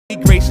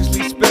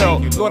graciously spill.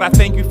 Lord, I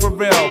thank you for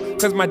real,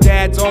 cause my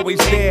dad's always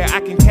there.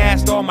 I can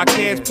cast all my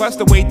cares, plus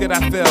the weight that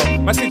I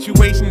feel. My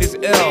situation is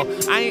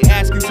ill, I ain't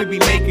asking to be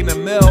making a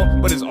mill,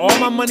 but is all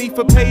my money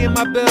for paying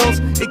my bills?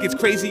 It gets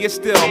crazier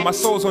still, my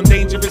soul's on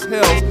dangerous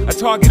hills, a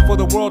target for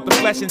the world, the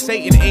flesh and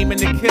Satan aiming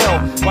to kill.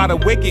 While the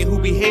wicked who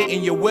be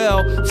hating your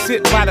will,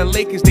 sit by the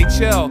lake as they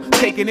chill,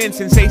 taking in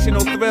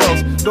sensational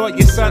thrills. Lord,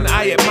 your son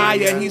I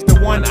admire, he's the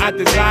one I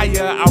desire.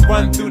 I'll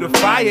run through the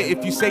fire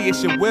if you say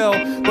it's your will,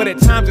 but at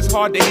times it's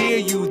hard to hear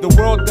you. The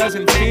world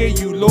doesn't fear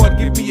you. Lord,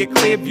 give me a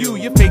clear view,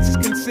 your face is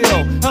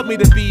concealed. Help me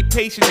to be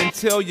patient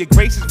until your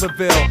grace is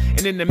revealed,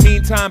 and in the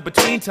meantime,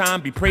 between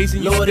time, be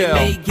praising you Lord, still.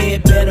 Lord, it may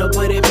get better,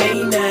 but it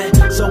may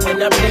not. So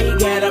when I pray,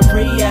 God, I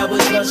pray I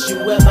would trust you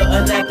ever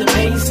enact the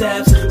pain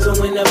steps. So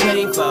when the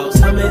pain falls,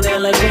 coming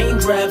down like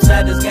raindrops,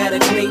 I just gotta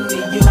cling to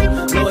you.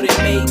 Lord, it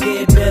may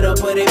get better,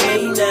 but it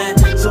may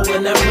not. So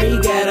when I pray,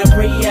 God, I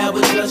pray I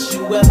would trust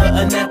you ever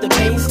enact the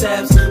pain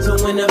steps.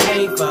 So when the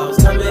pain falls,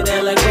 coming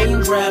down like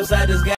raindrops, I just